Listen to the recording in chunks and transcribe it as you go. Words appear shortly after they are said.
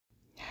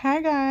Hi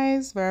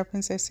guys,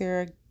 Viralprincess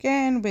here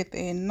again with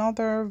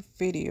another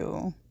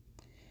video.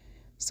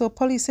 So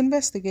police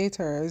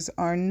investigators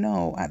are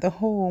now at the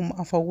home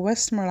of a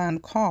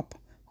Westmoreland cop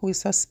who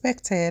is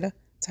suspected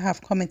to have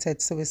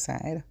committed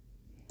suicide.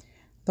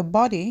 The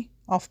body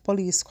of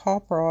Police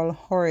Corporal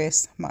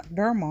Horace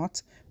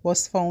McDermott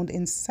was found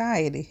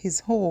inside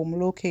his home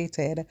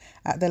located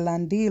at the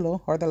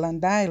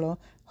Landilo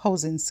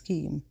housing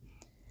scheme.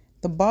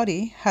 The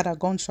body had a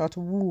gunshot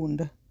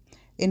wound.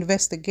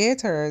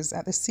 Investigators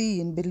at the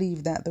scene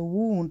believe that the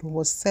wound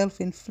was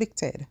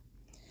self-inflicted.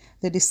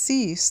 The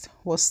deceased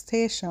was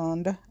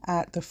stationed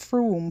at the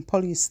Frome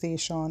police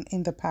station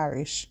in the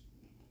parish.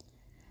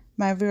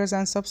 My viewers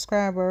and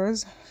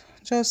subscribers,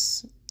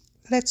 just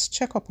let's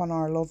check up on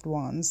our loved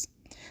ones.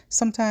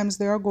 Sometimes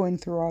they are going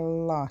through a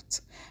lot,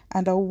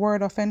 and a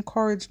word of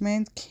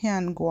encouragement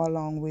can go a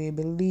long way,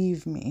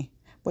 believe me.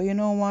 But you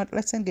know what?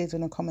 Let's engage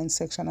in the comment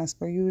section as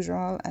per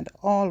usual, and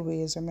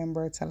always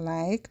remember to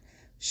like,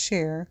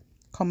 share,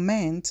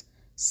 comment,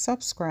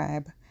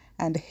 subscribe,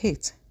 and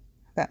hit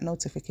that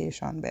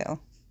notification bell.